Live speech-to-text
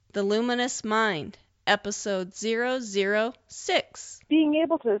The Luminous Mind, Episode 006. Being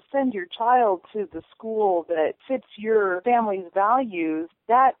able to send your child to the school that fits your family's values,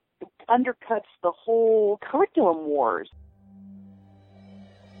 that undercuts the whole curriculum wars.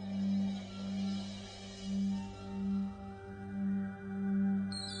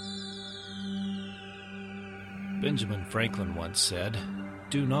 Benjamin Franklin once said,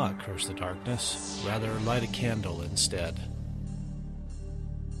 "Do not curse the darkness, rather light a candle instead."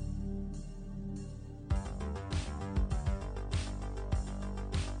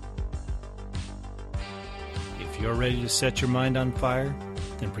 If you're ready to set your mind on fire,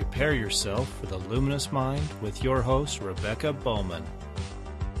 then prepare yourself for the Luminous Mind with your host, Rebecca Bowman.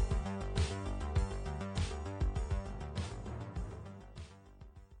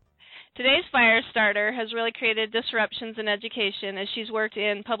 Today's fire starter has really created disruptions in education as she's worked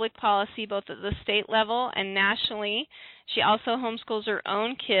in public policy both at the state level and nationally. She also homeschools her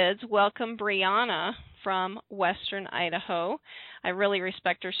own kids. Welcome, Briana from Western Idaho. I really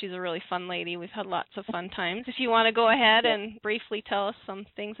respect her. She's a really fun lady. We've had lots of fun times. If you want to go ahead and briefly tell us some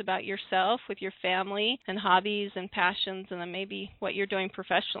things about yourself with your family and hobbies and passions and then maybe what you're doing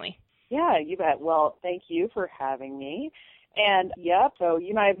professionally. Yeah, you bet. Well, thank you for having me. And, so you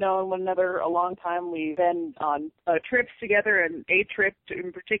and I have known one another a long time. We've been on trips together, and a trip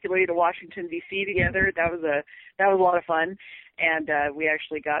in particular to Washington, D.C. together. That was a lot of fun. And we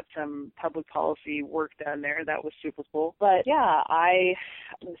actually got some public policy work done there. That was super cool. But,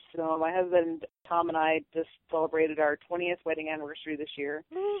 so my husband, Tom, and I just celebrated our 20th wedding anniversary this year.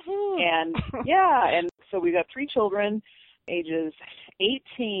 Woo-hoo. And, and so we've got 3 children. Ages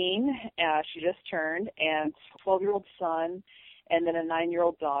 18, she just turned, and 12-year-old son, and then a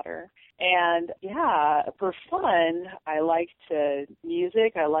 9-year-old daughter. And, for fun, I like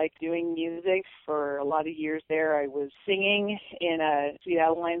music. I like doing music. For a lot of years there, I was singing in a Sweet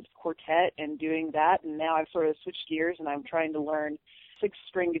Adelines quartet and doing that, and now I've sort of switched gears, and I'm trying to learn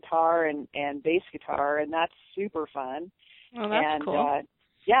 6-string guitar and bass guitar, and that's super fun. Oh, that's cool.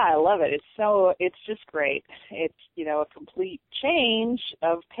 I love it. It's just great. It's, a complete change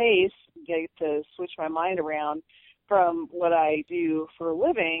of pace. Get to switch my mind around from what I do for a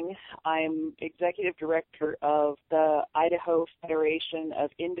living. I'm executive director of the Idaho Federation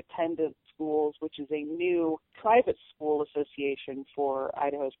of Independent Schools, which is a new private school association for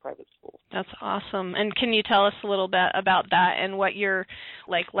Idaho's private schools. That's awesome. And can you tell us a little bit about that and what your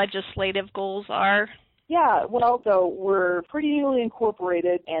legislative goals are? Yeah, so we're pretty newly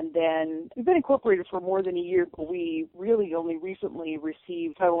incorporated, and then we've been incorporated for more than a year, but we really only recently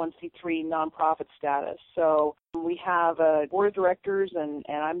received 501c3 nonprofit status. So we have a board of directors, and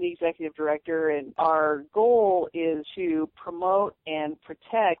I'm the executive director, and our goal is to promote and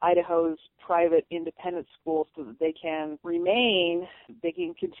protect Idaho's private independent schools so that they can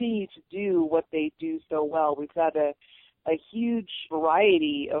continue to do what they do so well. We've got a huge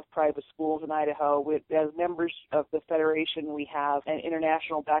variety of private schools in Idaho. As members of the Federation, we have an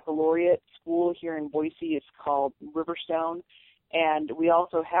international baccalaureate school here in Boise. It's called Riverstone. And we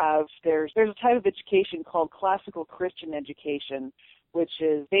also have, there's a type of education called classical Christian education, which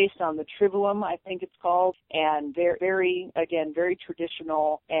is based on the Trivium, I think it's called, and very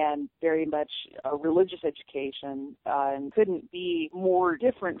traditional and very much a religious education, and couldn't be more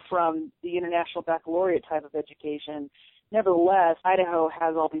different from the international baccalaureate type of education. Nevertheless, Idaho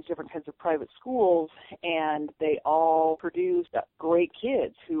has all these different kinds of private schools, and they all produce great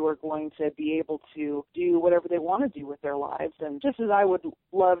kids who are going to be able to do whatever they want to do with their lives. And just as I would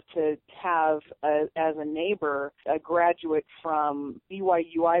love to have, as a neighbor, a graduate from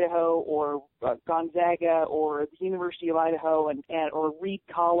BYU, Idaho, or Gonzaga, or the University of Idaho, or Reed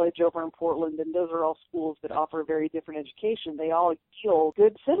College over in Portland, and those are all schools that offer a very different education. They all yield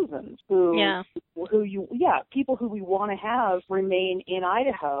good citizens people who we want to have remain in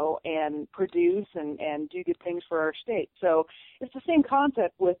Idaho and produce and do good things for our state. So it's the same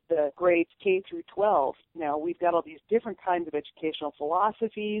concept with the grades K through 12. We've got all these different kinds of educational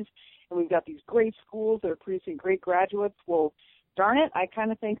philosophies, and we've got these great schools that are producing great graduates. Well, darn it, I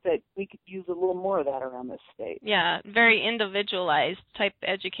kind of think that we could use a little more of that around this state. Yeah, very individualized type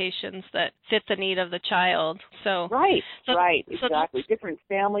educations that fit the need of the child. Exactly. Different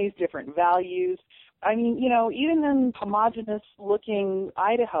families, different values. I mean, even in homogenous-looking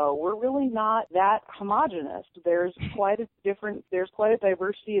Idaho, we're really not that homogenous. There's quite a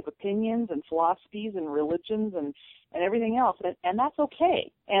diversity of opinions and philosophies and religions and everything else, and that's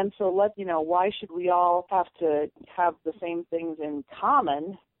okay. And so why should we all have to have the same things in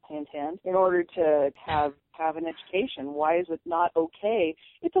common? hint, hint, in order to have an education. Why is it not okay?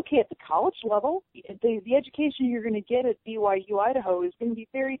 It's okay at the college level. The education you're going to get at BYU, Idaho is going to be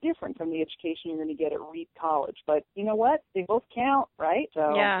very different from the education you're going to get at Relit College. But you know what? They both count, right?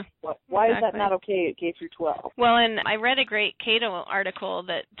 So yeah, why exactly. is that not okay at K through 12? Well, and I read a great Cato article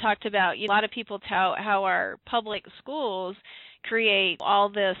that talked about a lot of people tout how our public schools create all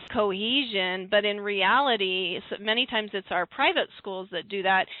this cohesion, but in reality, many times it's our private schools that do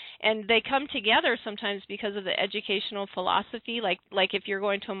that, and they come together sometimes because of the educational philosophy. Like if you're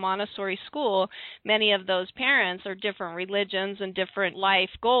going to a Montessori school, many of those parents are different religions and different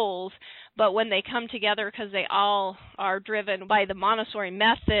life goals, but when they come together because they all are driven by the Montessori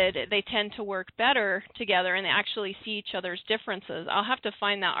method, they tend to work better together and they actually see each other's differences. I'll have to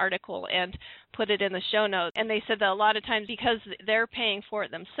find that article and put it in the show notes. And they said that a lot of times because they're paying for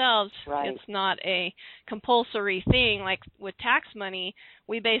it themselves, right. It's not a compulsory thing. Like with tax money,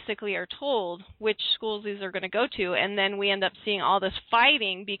 we basically are told which schools these are going to go to, and then we end up seeing all this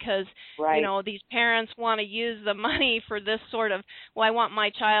fighting because, right. you know, these parents want to use the money for this sort of, well, I want my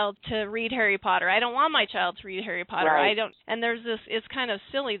child to read Harry Potter. I don't want my child to read Harry Potter. Right. And there's this, it's kind of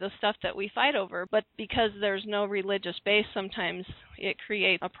silly, the stuff that we fight over, but because there's no religious base, sometimes it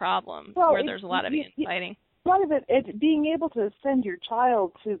creates a problem where there's a lot of fighting. A lot of it, being able to send your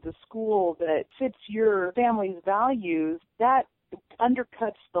child to the school that fits your family's values, that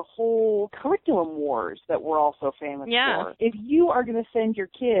undercuts the whole curriculum wars that we're also famous for. If you are going to send your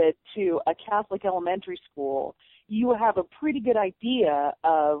kid to a Catholic elementary school, you have a pretty good idea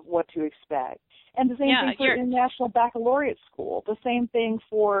of what to expect. And the same thing for an international baccalaureate school. The same thing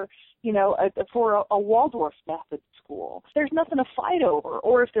for, you know, for a Waldorf method school. There's nothing to fight over,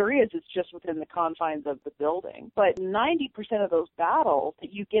 or if there is, it's just within the confines of the building. But 90% of those battles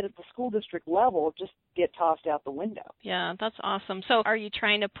that you get at the school district level just get tossed out the window. Yeah, that's awesome. So are you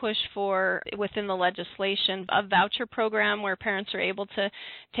trying to push for, within the legislation, a voucher program where parents are able to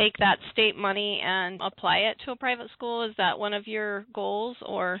take that state money and apply it to a private school? Is that one of your goals,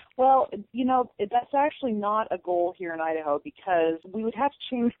 or? Well, you know, that's actually not a goal here in Idaho because we would have to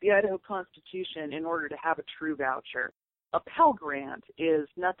change the Idaho Constitution in order to have a true voucher. A Pell Grant is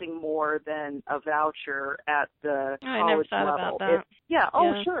nothing more than a voucher at the college level. About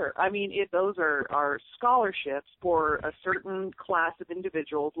that. Sure. I mean, those are scholarships for a certain class of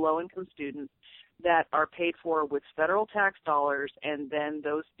individuals, low-income students, that are paid for with federal tax dollars, and then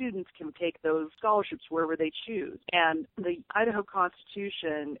those students can take those scholarships wherever they choose. And the Idaho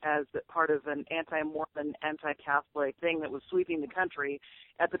Constitution, as part of an anti-Mormon, anti-Catholic thing that was sweeping the country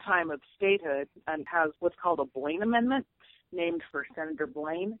at the time of statehood, and has what's called a Blaine Amendment, named for Senator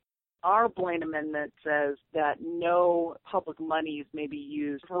Blaine. Our Blaine Amendment says that no public monies may be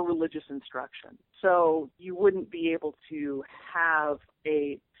used for religious instruction. So you wouldn't be able to have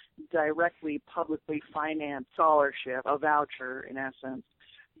a directly publicly financed scholarship, a voucher in essence,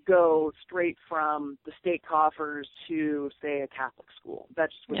 go straight from the state coffers to, say, a Catholic school.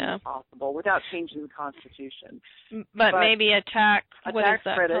 That just wouldn't be possible without changing the Constitution. But maybe a tax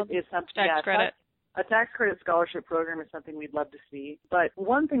credit is something. Tax credit. A tax credit scholarship program is something we'd love to see. But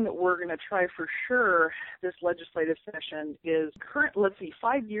one thing that we're going to try for sure this legislative session is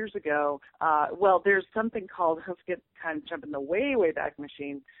 5 years ago, there's something called, let's get kind of jump in the way back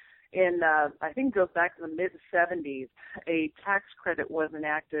machine. I think it goes back to the mid-'70s, a tax credit was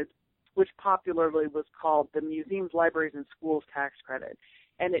enacted, which popularly was called the Museums, Libraries, and Schools Tax Credit.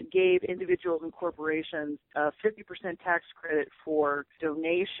 And it gave individuals and corporations a 50% tax credit for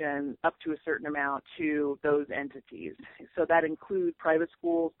donation up to a certain amount to those entities. So that includes private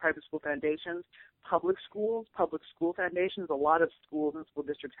schools, private school foundations, public schools, public school foundations. A lot of schools and school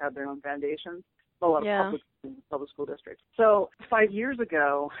districts have their own foundations. A lot of public school districts. So 5 years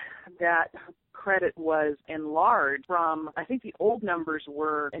ago, that credit was enlarged from, I think the old numbers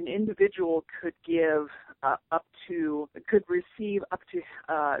were an individual could give could receive up to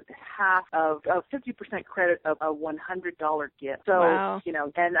half of 50% credit of a $100 gift. So,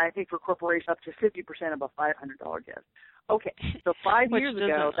 and I think for corporations up to 50% of a $500 gift. Okay, so 5 years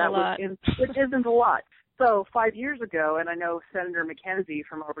ago, which isn't a lot. So 5 years ago, and I know Senator McKenzie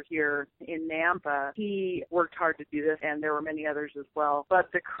from over here in Nampa, he worked hard to do this, and there were many others as well.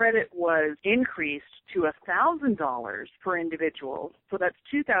 But the credit was increased to $1,000 for individuals. So that's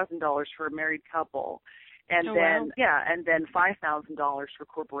 $2,000 for a married couple. And and then $5,000 for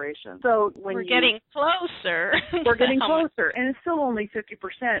corporations. So we're getting closer. We're getting closer, and it's still only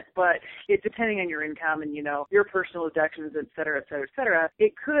 50%. But depending on your income and your personal deductions, et cetera, et cetera, et cetera,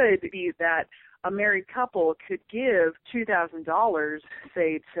 it could be that a married couple could give $2,000,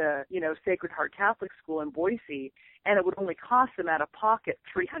 say, to, Sacred Heart Catholic School in Boise, and it would only cost them out of pocket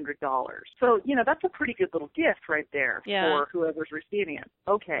 $300. So, that's a pretty good little gift right there for whoever's receiving it.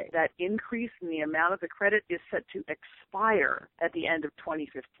 Okay, that increase in the amount of the credit is set to expire at the end of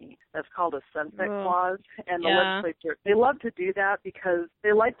 2015. That's called a sunset clause, and the legislature, they love to do that because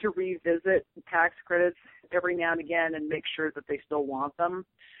they like to revisit tax credits every now and again and make sure that they still want them.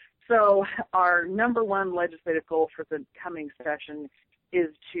 So our number one legislative goal for the coming session is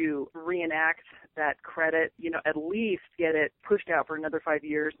to reenact that credit, at least get it pushed out for another 5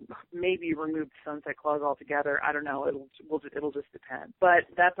 years, maybe remove the sunset clause altogether. I don't know. It'll just depend. But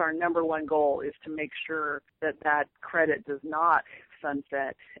that's our number one goal, is to make sure that that credit does not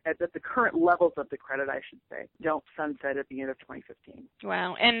sunset, that the current levels of the credit, I should say, don't sunset at the end of 2015.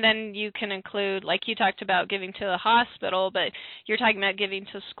 Wow. And then you can include, like you talked about giving to the hospital, but you're talking about giving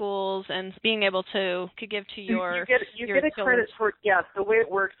to schools and being able to give to your You get a credit for, the way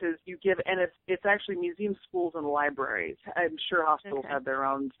it works is you give, and it's actually museums, schools, and libraries. I'm sure hospitals have their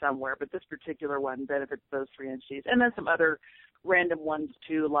own somewhere, but this particular one benefits those three entities. And then some other random ones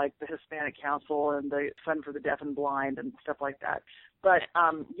too, like the Hispanic Council and the Fund for the Deaf and Blind and stuff like that. But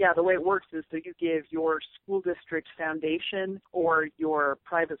the way it works is that you give your school district foundation or your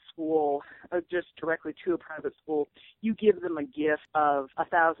private school, just directly to a private school, you give them a gift of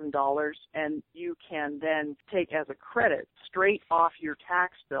 $1,000, and you can then take as a credit straight off your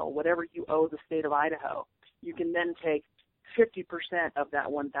tax bill, whatever you owe the state of Idaho. You can then take 50% of that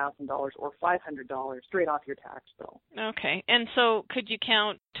 $1,000 or $500 straight off your tax bill. Okay. And so could you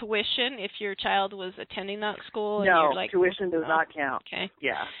count tuition if your child was attending that school? No, and tuition does not count. Okay.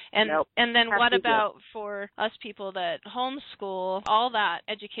 Yeah. And then what about for us people that homeschool, all that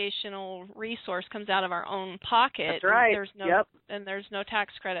educational resource comes out of our own pocket? That's right. And there's no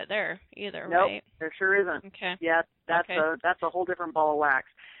tax credit there either, nope, right? There sure isn't. Okay. Yeah, that's a whole different ball of wax.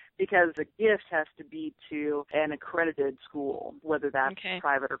 Because the gift has to be to an accredited school, whether that's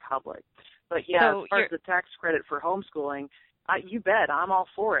private or public. But as far as the tax credit for homeschooling, you bet, I'm all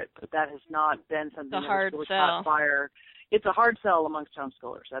for it. But that has not been something that has really caught fire. It's a hard sell amongst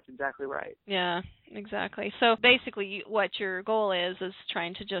homeschoolers. That's exactly right. Yeah, exactly. So basically what your goal is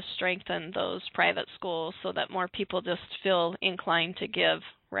trying to just strengthen those private schools so that more people just feel inclined to give,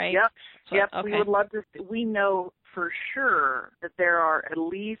 right? Yep. We would love to. We know for sure that there are at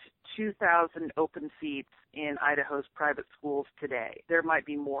least 2,000 open seats in Idaho's private schools today. There might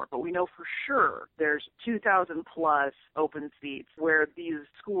be more, but we know for sure there's 2,000 plus open seats where these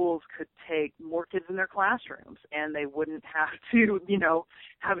schools could take more kids in their classrooms, and they wouldn't have to,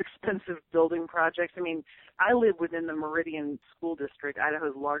 have expensive building projects. I mean, I live within the Meridian School District,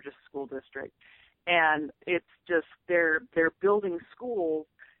 Idaho's largest school district, and it's just they're building schools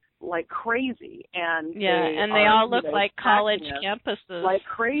like crazy, and they all look like college campuses, like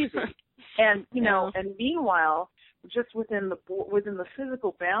crazy. And and meanwhile, just within the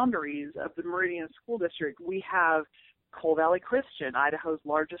physical boundaries of the Meridian School District, we have Coal Valley Christian, Idaho's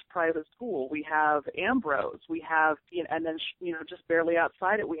largest private school. We have Ambrose. We have, and then just barely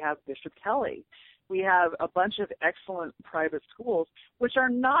outside it, we have Bishop Kelly. We have a bunch of excellent private schools which are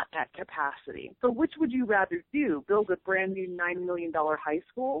not at capacity. So which would you rather do? Build a brand new $9 million high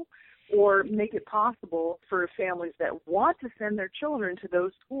school, or make it possible for families that want to send their children to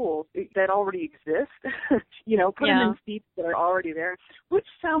those schools that already exist, put them in seats that are already there, which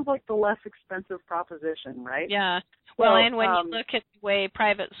sounds like the less expensive proposition, right? Yeah. Well, and when you look at the way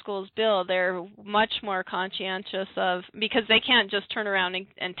private schools build, they're much more conscientious of, because they can't just turn around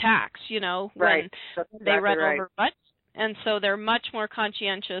and tax, when they run over budget. And so they're much more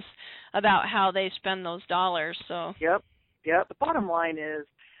conscientious about how they spend those dollars. So Yep. The bottom line is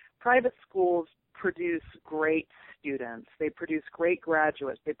private schools produce great students. They produce great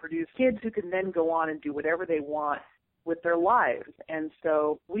graduates. They produce kids who can then go on and do whatever they want with their lives. And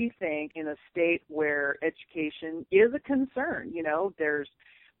so we think in a state where education is a concern, there's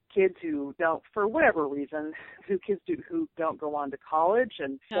kids who don't, for whatever reason, who don't go on to college.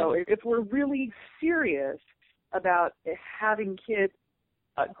 And so if we're really serious about having kids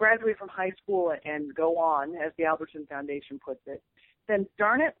graduate from high school and go on, as the Albertson Foundation puts it, then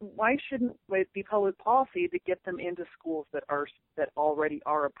darn it, why shouldn't it be public policy to get them into schools that already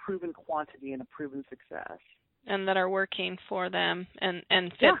are a proven quantity and a proven success, and that are working for them and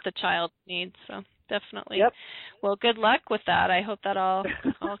fit the child's needs? So definitely. Yep. Well, good luck with that. I hope that all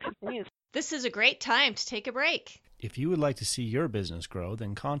continues. This is a great time to take a break. If you would like to see your business grow,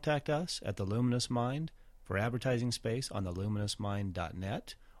 then contact us at the Luminous Mind for advertising space on the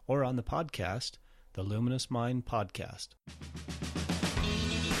luminousmind.net or on the podcast, the Luminous Mind Podcast.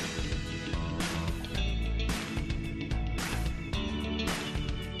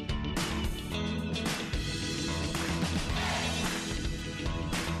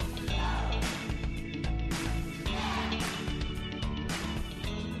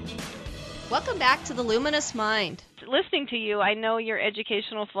 Welcome back to the Luminous Mind. Listening to you, I know your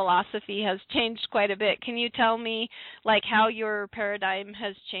educational philosophy has changed quite a bit. Can you tell me, like, how your paradigm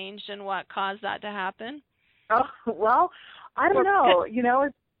has changed and what caused that to happen? Oh, well, I don't know. You know,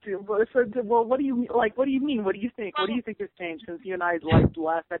 well, what do you like? What do you mean? What do you think? What do you think has changed since you and I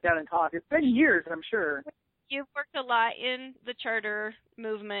last sat down and talked? It's been years, I'm sure. You've worked a lot in the charter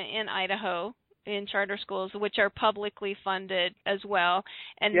movement in Idaho, in charter schools, which are publicly funded as well.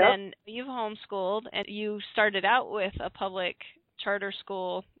 And then you've homeschooled, and you started out with a public charter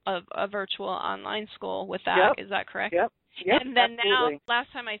school, a virtual online school with that. Is that correct? Yep. And then absolutely. Now,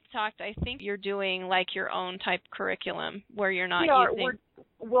 last time I talked, I think you're doing like your own type curriculum where you're not using.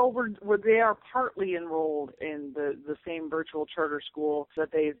 They are partly enrolled in the same virtual charter school that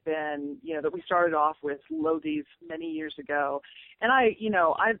they've been, that we started off with Lodi's many years ago. And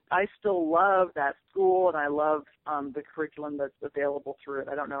I still love that school, and I love the curriculum that's available through it.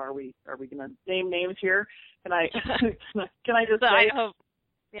 I don't know, are we going to name names here? Can I just say? Idaho.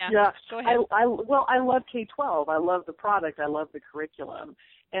 Yeah. Go ahead. I love K-12. I love the product. I love the curriculum.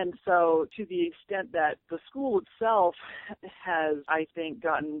 And so to the extent that the school itself has, I think,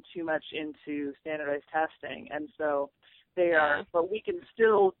 gotten too much into standardized testing. And so they are, but we can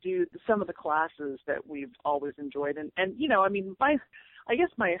still do some of the classes that we've always enjoyed. And I guess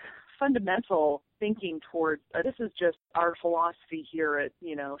my fundamental thinking towards, this is just our philosophy here at,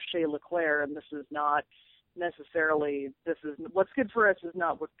 Chez LeClaire, and this is not necessarily, what's good for us is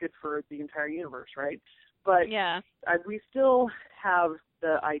not what's good for the entire universe, right? But we still have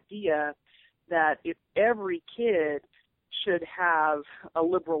the idea that if every kid should have a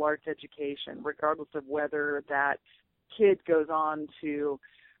liberal arts education, regardless of whether that kid goes on to,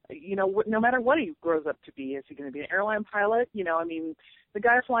 no matter what he grows up to be. Is he going to be an airline pilot? The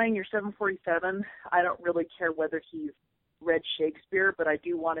guy flying your 747, I don't really care whether he's read Shakespeare, but I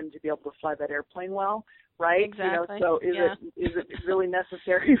do want him to be able to fly that airplane well, right? Exactly. So is it really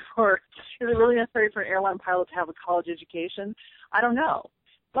necessary for an airline pilot to have a college education? I don't know.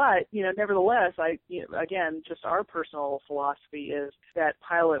 But, nevertheless, again, just our personal philosophy is that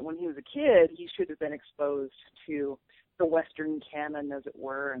pilot, when he was a kid, he should have been exposed to the Western canon, as it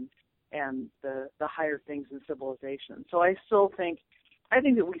were, and the higher things in civilization. So I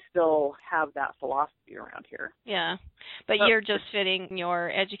think that we still have that philosophy around here. Yeah, but you're just fitting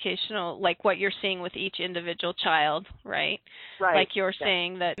your educational, like what you're seeing with each individual child, right? Right. Like you're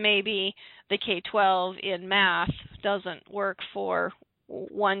saying that maybe the K-12 in math doesn't work for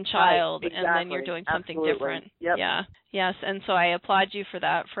one child, right, exactly. And then you're doing something different. Yep. Yeah. Yes, and so I applaud you for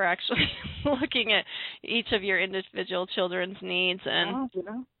that, for actually looking at each of your individual children's needs and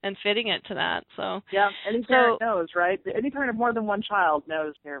fitting it to that. So any parent knows, right? Any parent of more than one child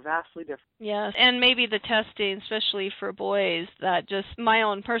knows they're vastly different. Yes, and maybe the testing, especially for boys, that just my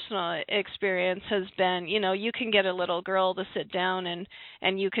own personal experience has been, you can get a little girl to sit down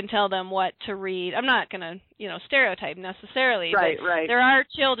and you can tell them what to read. I'm not going to, stereotype necessarily, right, but right. There are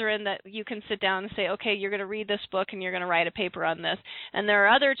children that you can sit down and say, okay, you're going to read this book and you're going to write a paper on this. And there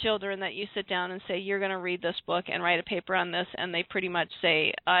are other children that you sit down and say, you're going to read this book and write a paper on this, and they pretty much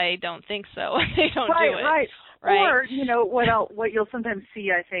say, I don't think so. They don't do it. Right. Right. Or, what you'll sometimes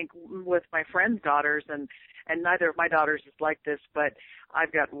see, I think, with my friends' daughters, and neither of my daughters is like this, but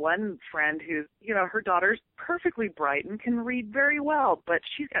I've got one friend who's, her daughter's perfectly bright and can read very well, but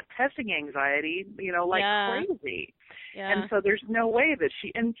she's got testing anxiety, crazy. Yeah. And so there's no way that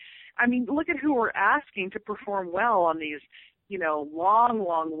look at who we're asking to perform well on these,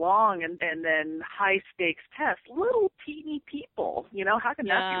 long, and then high-stakes tests. Little teeny people, how can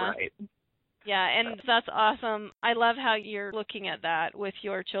that be right? Yeah, and that's awesome. I love how you're looking at that with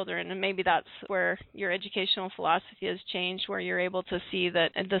your children, and maybe that's where your educational philosophy has changed, where you're able to see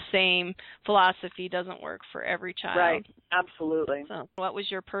that the same philosophy doesn't work for every child. Right, absolutely. So what was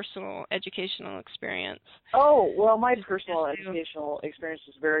your personal educational experience? Oh, well, my personal educational experience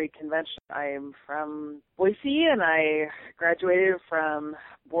is very conventional. I am from Boise, and I graduated from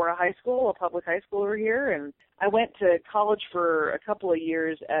Bora High School, a public high school over here, and I went to college for a couple of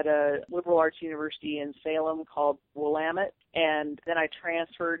years at a liberal arts university in Salem called Willamette, and then I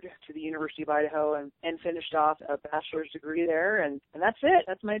transferred to the University of Idaho and finished off a bachelor's degree there, and that's it.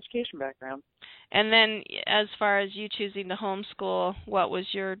 That's my education background. And then as far as you choosing to homeschool, what was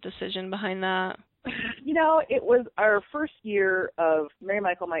your decision behind that? It was our first year of Mary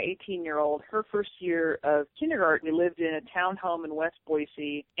Michael, my 18-year-old, her first year of kindergarten. We lived in a townhome in West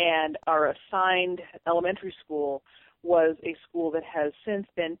Boise, and our assigned elementary school was a school that has since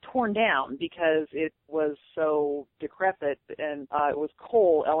been torn down because it was so decrepit, and it was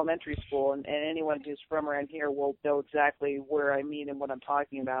Cole Elementary School, and anyone who's from around here will know exactly where I mean and what I'm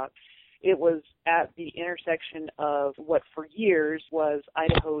talking about. It was at the intersection of what for years was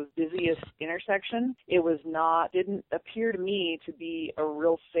Idaho's busiest intersection. It didn't appear to me to be a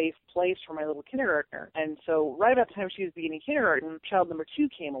real safe place for my little kindergartner. And so right about the time she was beginning kindergarten, child number 2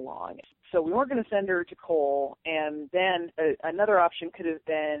 came along. So we weren't going to send her to Cole, and then another option could have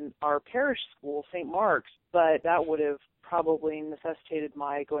been our parish school, St. Mark's, but that would have probably necessitated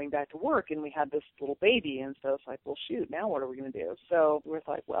my going back to work, and we had this little baby, and so it's like, well, shoot, now what are we going to do? So we're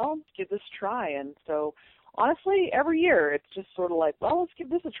like, well, let's give this a try. And so honestly, every year it's just sort of like, well, let's give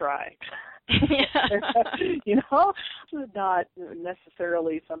this a try. You know, this is not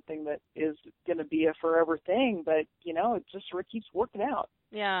necessarily something that is going to be a forever thing, but, you know, it just sort of keeps working out.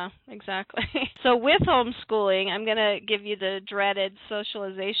 Yeah, exactly. So with homeschooling, I'm going to give you the dreaded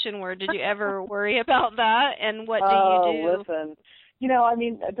socialization word. Did you ever worry about that? And what do you do? Listen. You know, I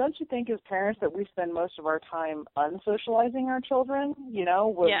mean, don't you think as parents that we spend most of our time unsocializing our children, you know,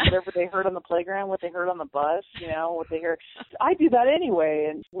 whatever they heard on the playground, what they heard on the bus, you know, what they hear. I do that anyway,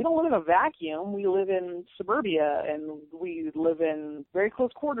 and we don't live in a vacuum. We live in suburbia, and we live in very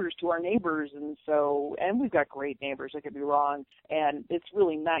close quarters to our neighbors, and we've got great neighbors, I could be wrong, and it's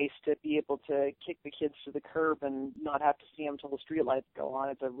really nice to be able to kick the kids to the curb and not have to see them till the streetlights go on.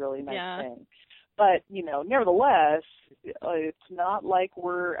 It's a really nice thing. But, you know, nevertheless, it's not like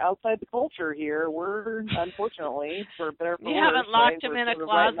we're outside the culture here. We're, unfortunately, for better or for worse. You haven't locked them in a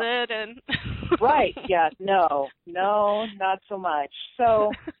closet and... Right, yeah, no, not so much.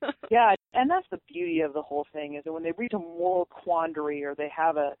 So, yeah, and that's the beauty of the whole thing is that when they reach a moral quandary or they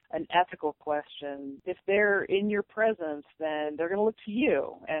have an ethical question, if they're in your presence, then they're going to look to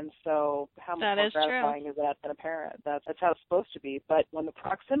you. And so how much more gratifying is that than a parent? That's how it's supposed to be. But when the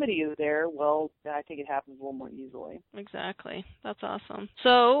proximity is there, well, I think it happens a little more easily. Exactly. That's awesome.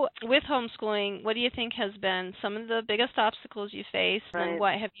 So with homeschooling, what do you think has been some of the biggest obstacles you faced, and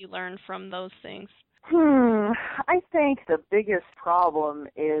what have you learned from those things? I think the biggest problem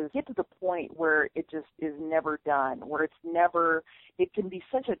is get to the point where it just is never done, where it can be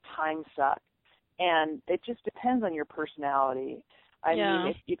such a time suck, and it just depends on your personality. I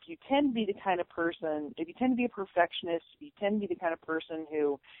mean, if you tend to be the kind of person, if you tend to be a perfectionist, if you tend to be the kind of person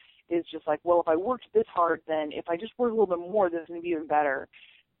who is just like, well, if I worked this hard, then if I just work a little bit more, then it's going to be even better.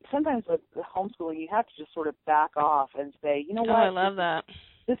 Sometimes with the homeschooling, you have to just sort of back off and say, you know what? I love that.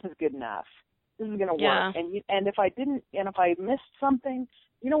 This is good enough. This is going to work. And if I missed something,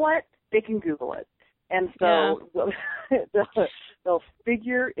 you know what? They can Google it. And so they'll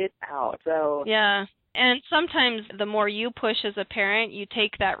figure it out. So And sometimes the more you push as a parent, you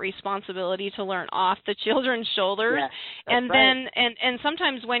take that responsibility to learn off the children's shoulders. Yeah, and then and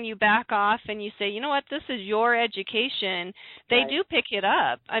sometimes when you back off and you say, you know what, this is your education, they do pick it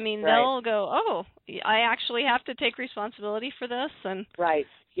up. I mean, they'll go, oh, I actually have to take responsibility for this. And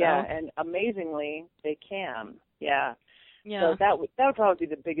and amazingly, they can. So that would probably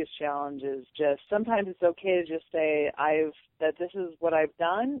be the biggest challenge is just sometimes it's okay to just say that this is what I've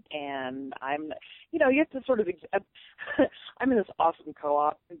done, and you have to sort of I'm in this awesome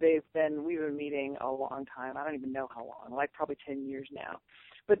co-op. We've been meeting a long time. I don't even know how long, like probably 10 years now.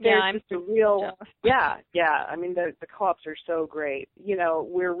 But there's just a real, I mean, the co-ops are so great. You know,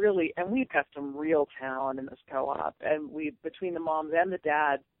 we've got some real talent in this co-op. And between the moms and the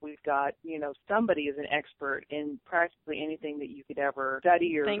dads, we've got, somebody is an expert in practically anything that you could ever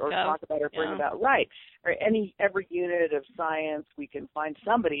study or talk about or bring about. Right. Or every unit of science, we can find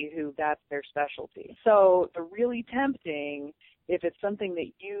somebody who that's their specialty. So the really tempting, if it's something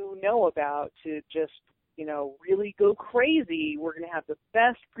that you know about, to just really go crazy. We're going to have the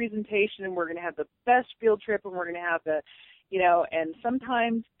best presentation, and we're going to have the best field trip, and we're going to have and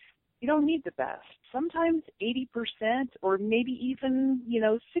sometimes you don't need the best. Sometimes 80% or maybe even,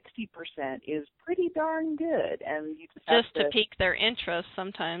 60% is pretty darn good. And you just to pique their interest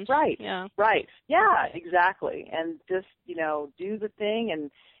sometimes. Right. Yeah. Right. Yeah, exactly. And just, do the thing.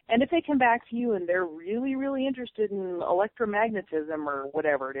 And if they come back to you and they're really, really interested in electromagnetism or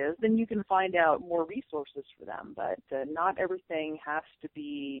whatever it is, then you can find out more resources for them. But not everything has to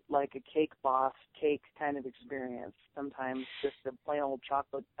be like a cake kind of experience. Sometimes just a plain old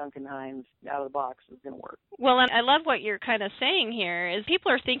chocolate Duncan Hines out of the box is going to work. Well, and I love what you're kind of saying here is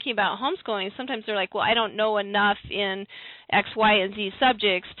people are thinking about homeschooling. Sometimes they're like, well, I don't know enough in X, Y, and Z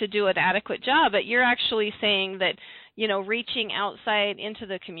subjects to do an adequate job. But you're actually saying that reaching outside into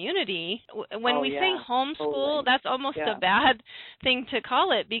the community. When we say homeschool, totally. that's almost a bad thing to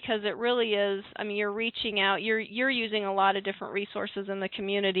call it, because it really is. I mean, you're reaching out. You're using a lot of different resources in the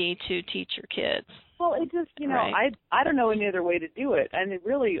community to teach your kids. Well, it just, right. I don't know any other way to do it, and it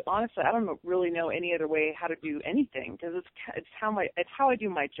really, honestly, I don't really know any other way how to do anything, because it's how I do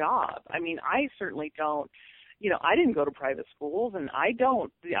my job. I mean, I certainly don't. I didn't go to private schools, and I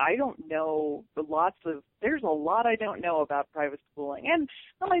don't know there's a lot I don't know about private schooling. And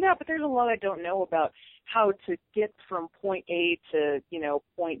not only that, but there's a lot I don't know about how to get from point A to,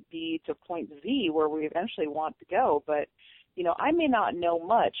 point B to point Z, where we eventually want to go. But, I may not know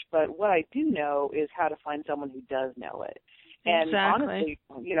much, but what I do know is how to find someone who does know it. And exactly.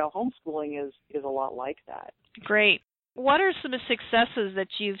 Honestly, homeschooling is a lot like that. Great. What are some successes that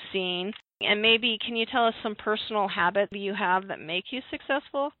you've seen? And maybe can you tell us some personal habits you have that make you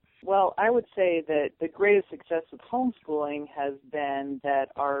successful? Well, I would say that the greatest success of homeschooling has been that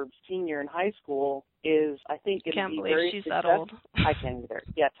our senior in high school is, I think, going to be very she's successful. That old. I can't either.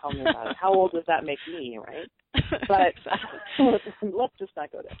 Yeah, tell me about it. How old does that make me, right? But let's just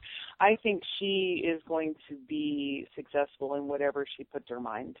not go there. I think she is going to be successful in whatever she puts her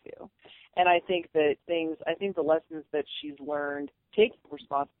mind to. And I think the lessons that she's learned, taking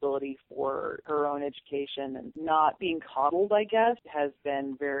responsibility for her own education and not being coddled, I guess, has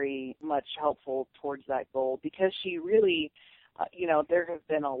been very much helpful towards that goal, because she really, there have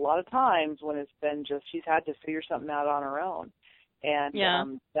been a lot of times when it's been just she's had to figure something out on her own.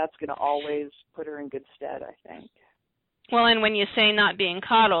 And that's going to always put her in good stead, I think. Well, and when you say not being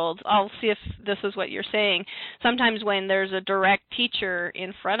coddled, I'll see if this is what you're saying. Sometimes when there's a direct teacher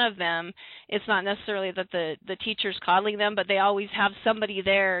in front of them, it's not necessarily that the teacher's coddling them, but they always have somebody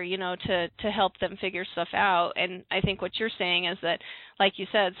there, to help them figure stuff out. And I think what you're saying is that, like you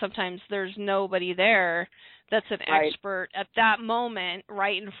said, sometimes there's nobody there that's an expert at that moment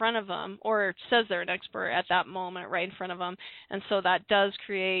right in front of them, or says they're an expert at that moment right in front of them. And so that does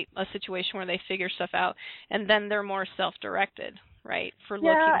create a situation where they figure stuff out, and then they're more self-directed, right, for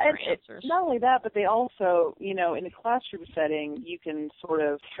looking for answers. Not only that, but they also, in a classroom setting, you can sort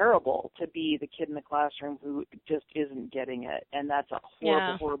of terrible to be the kid in the classroom who just isn't getting it, and that's a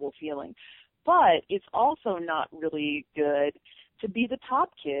horrible, horrible feeling. But it's also not really good to be the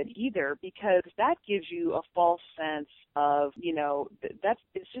top kid either, because that gives you a false sense of,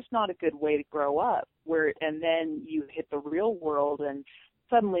 it's just not a good way to grow up, and then you hit the real world and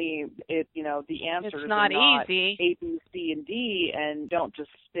suddenly the answers are not easy. A, B, C, and D, and don't just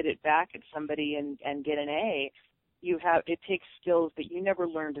spit it back at somebody and get an A. It takes skills that you never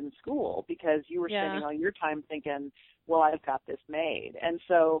learned in school, because you were spending all your time thinking, well, I've got this made. And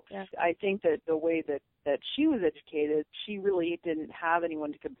so I think that the way that she was educated, she really didn't have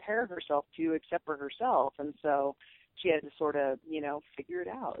anyone to compare herself to except for herself. And so she had to sort of, figure it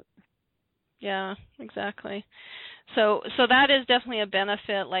out. Yeah, exactly. So that is definitely a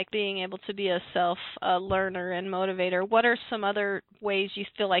benefit, like being able to be a self-learner and motivator. What are some other ways you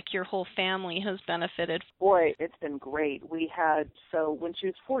feel like your whole family has benefited? Boy, it's been great. So when she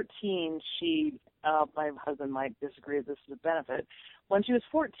was 14, my husband might disagree if this is a benefit. When she was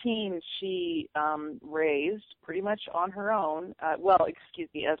 14, she raised pretty much on her own, as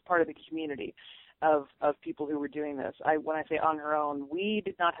part of the community of people who were doing this. When I say on her own, we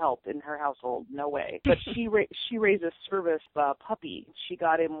did not help in her household, no way. But she raised a service puppy. She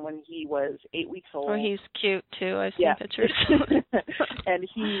got him when he was 8 weeks old. Oh, he's cute too. I've seen pictures. And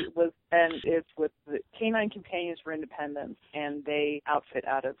it's with the Canine Companions for Independence, and they outfit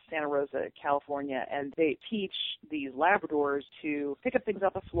out of Santa Rosa, California, and they teach these Labradors to pick up things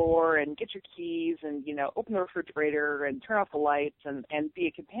off the floor and get your keys and, open the refrigerator and turn off the lights and be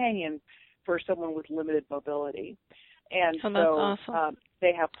a companion for someone with limited mobility. And awesome.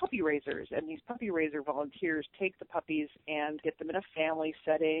 They have puppy raisers, and these puppy raiser volunteers take the puppies and get them in a family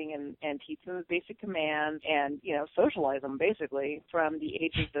setting and teach them the basic commands and, socialize them basically from the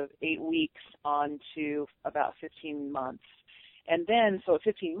ages of 8 weeks on to about 15 months. And then, so at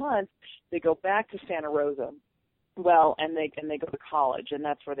 15 months, they go back to Santa Rosa. Well, and they go to college, and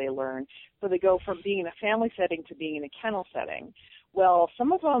that's where they learn. So they go from being in a family setting to being in a kennel setting. Well,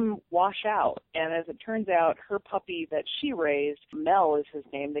 some of them wash out, and as it turns out, her puppy that she raised, Mel is his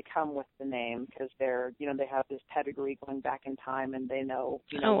name. They come with the name because they're, they have this pedigree going back in time, and they know,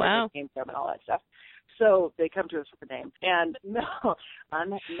 where they came from and all that stuff. So they come to us with the name. And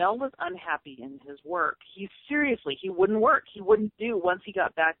Mel was unhappy in his work. He wouldn't work. He wouldn't once he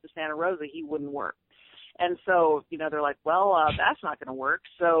got back to Santa Rosa, he wouldn't work. And so, they're like, well, that's not going to work.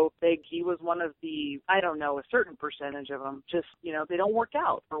 So he was one of the, I don't know, a certain percentage of them just, they don't work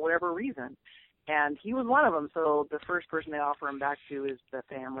out for whatever reason. And he was one of them. So the first person they offer him back to is the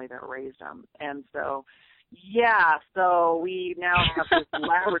family that raised him. And so, yeah, so we now have this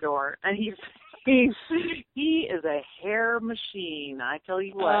Labrador, and he is a hair machine. I tell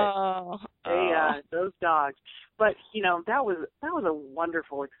you what, those dogs. But that was a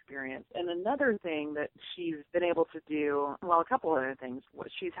wonderful experience. And another thing that she's been able to do, well, a couple other things.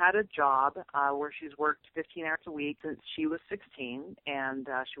 She's had a job where she's worked 15 hours a week since she was 16, and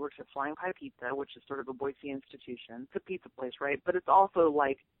she works at Flying Pie Pizza, which is sort of a Boise institution. It's a pizza place, right? But it's also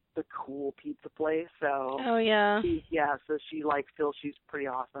like the cool pizza place. So so she feels she's pretty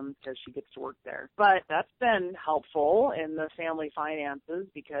awesome because she gets to work there. But that's been helpful in the family finances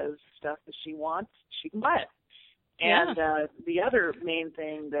because stuff that she wants, she can buy it. And the other main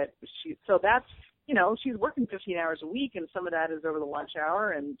thing that that's, she's working 15 hours a week, and some of that is over the lunch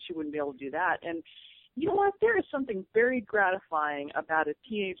hour, and she wouldn't be able to do that. And you know what? There is something very gratifying about a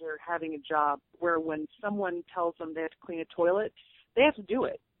teenager having a job where when someone tells them they have to clean a toilet, they have to do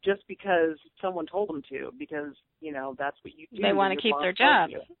it just because someone told them to, because, that's what you do. They want to keep their job.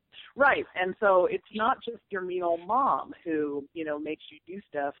 Right. And so it's not just your mean old mom who, makes you do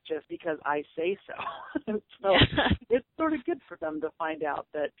stuff just because I say so. So it's sort of good for them to find out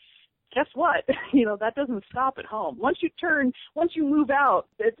that, guess what? That doesn't stop at home. Once you move out,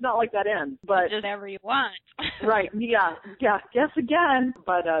 it's not like that ends. But just whatever you want. Right. Yeah. Guess again.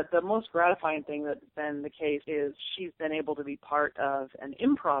 But the most gratifying thing that's been the case is she's been able to be part of an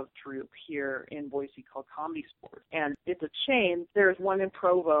improv troupe here in Boise called Comedy Sports. And it's a chain. There's one in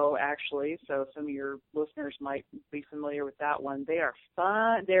Provo, actually, so some of your listeners might be familiar with that one. They are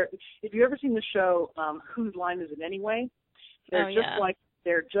fun. If you've ever seen the show Whose Line Is It Anyway?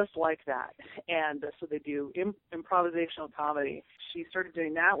 They're just like that. And so they do improvisational comedy. She started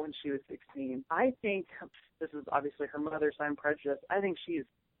doing that when she was 16. I think, this is obviously her mother, so I'm prejudiced, I think she's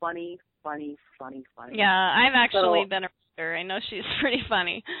funny. Yeah, I've actually been around her. I know she's pretty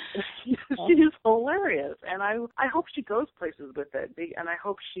funny. She's hilarious. And I hope she goes places with it. And I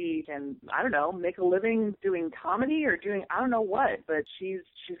hope she can, I don't know, make a living doing comedy or doing, I don't know what, but she's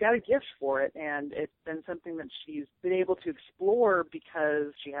got a gift for it. And it's been something that she's been able to explore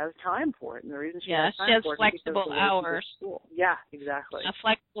because she has time for it. And the reason she has time for it is because flexible hours. Yeah, exactly.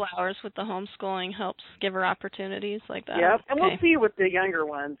 Flexible hours with the homeschooling helps give her opportunities like that. Yep. And we'll see with the younger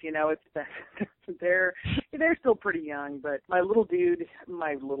ones, it's they're still pretty young, but my little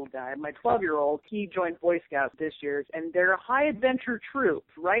guy, my 12-year-old, he joined Boy Scouts this year, and they're a high adventure troop.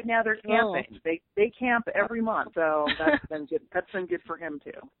 Right now they're camping. They camp every month, so that's been good. That's been good for him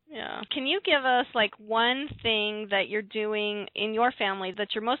too. Yeah. Can you give us one thing that you're doing in your family that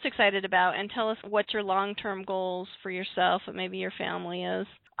you're most excited about, and tell us what your long-term goals for yourself and maybe your family is?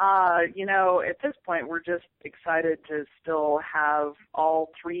 At this point, we're just excited to still have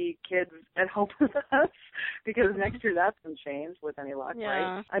all 3 kids at home with us because next year that's going to change with any luck,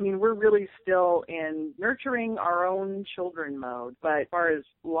 right? I mean, we're really still in nurturing our own children mode, but as far as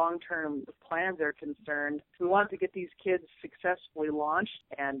long-term plans are concerned, we want to get these kids successfully launched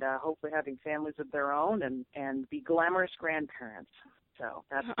and hopefully having families of their own and be glamorous grandparents. So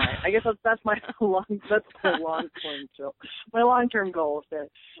that's that's my long-term goal is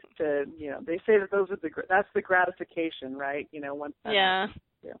to they say that that's the gratification, right? Once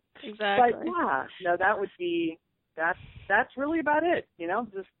exactly. But that would be that's really about it.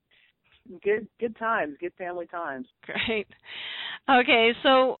 Just good times, good family times. Great. Okay,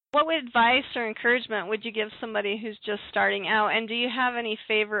 so what advice or encouragement would you give somebody who's just starting out? And do you have any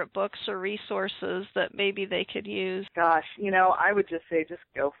favorite books or resources that maybe they could use? Gosh, I would just say just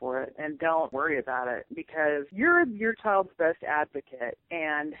go for it and don't worry about it because you're your child's best advocate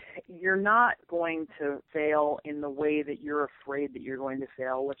and you're not going to fail in the way that you're afraid that you're going to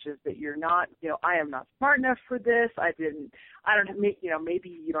fail, which is that you're not, I am not smart enough for this. Maybe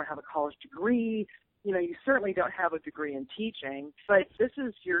you don't have a college degree. You certainly don't have a degree in teaching, but this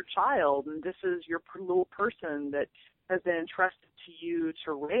is your child and this is your little person that has been entrusted to you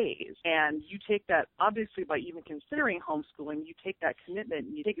to raise. And you take that, obviously, by even considering homeschooling, you take that commitment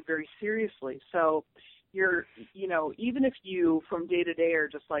and you take it very seriously. So you're, even if you from day to day are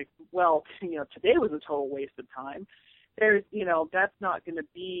just like, well, today was a total waste of time, there's, that's not going to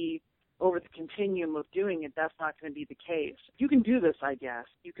be over the continuum of doing it, that's not going to be the case. You can do this, I guess.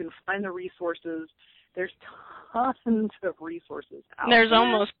 You can find the resources. There's tons of resources out there. There's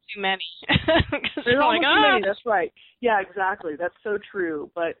almost too many. There's almost too many, that's right. Yeah, exactly. That's so true.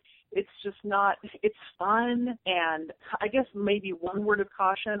 But it's just not, it's fun. And I guess maybe one word of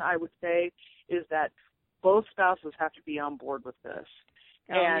caution I would say is that both spouses have to be on board with this.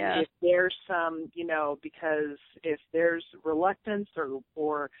 If there's some, because if there's reluctance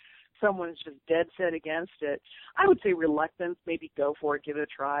or someone's just dead set against it, I would say reluctance, maybe go for it, give it a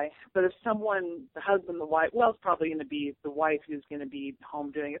try. But if someone, the husband, the wife, well, it's probably going to be the wife who's going to be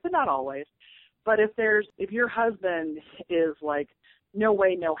home doing it, but not always. But if your husband is like, no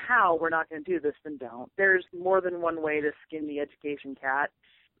way, no how, we're not going to do this, then don't. There's more than one way to skin the education cat.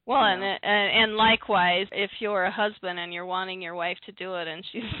 Well, and likewise, if you're a husband and you're wanting your wife to do it and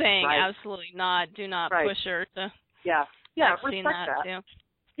she's saying absolutely not, do not push her to. Yeah, I've respect seen that too.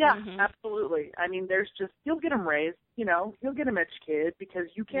 Yeah, absolutely. I mean, you'll get them raised, you'll get them educated because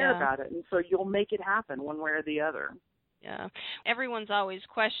you care about it, and so you'll make it happen one way or the other. Yeah. Everyone's always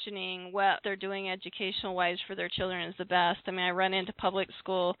questioning what they're doing educational-wise for their children is the best. I mean, I run into public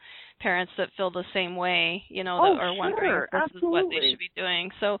school parents that feel the same way, that are wondering if this is what they should be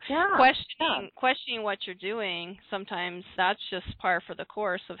doing. So questioning what you're doing, sometimes that's just par for the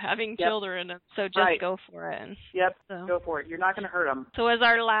course of having children. And so just go for it. Go for it. You're not going to hurt them. So as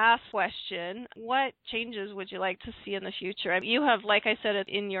our last question, what changes would you like to see in the future? You have, like I said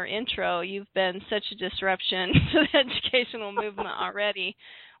in your intro, you've been such a disruption to the educational movement already.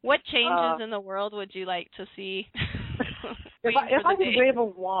 What changes in the world would you like to see? If I could wave a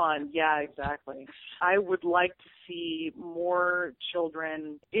wand, exactly. I would like to see more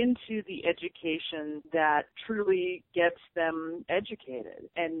children into the education that truly gets them educated,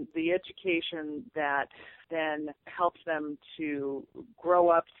 and the education that then helps them to grow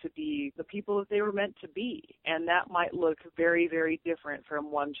up to be the people that they were meant to be. And that might look very, very different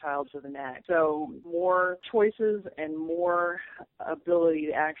from one child to the next. So more choices and more ability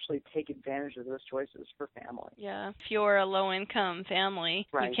to actually take advantage of those choices for families. Yeah, if you're a low-income family,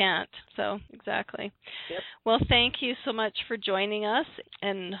 you can't. So, exactly. Yep. Well, thank you so much for joining us,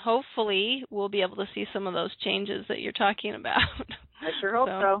 and hopefully we'll be able to see some of those changes that you're talking about. I sure hope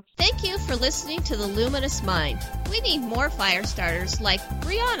so. Thank you for listening to The Luminous Mind. We need more fire starters like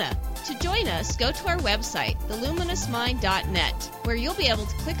Briana. To join us, go to our website, theluminousmind.net, where you'll be able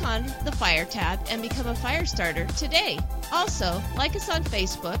to click on the Fire tab and become a fire starter today. Also, like us on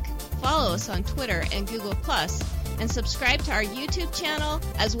Facebook, follow us on Twitter and Google+, and subscribe to our YouTube channel,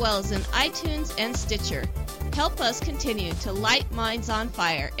 as well as in iTunes and Stitcher. Help us continue to light minds on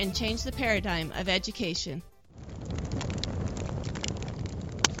fire and change the paradigm of education.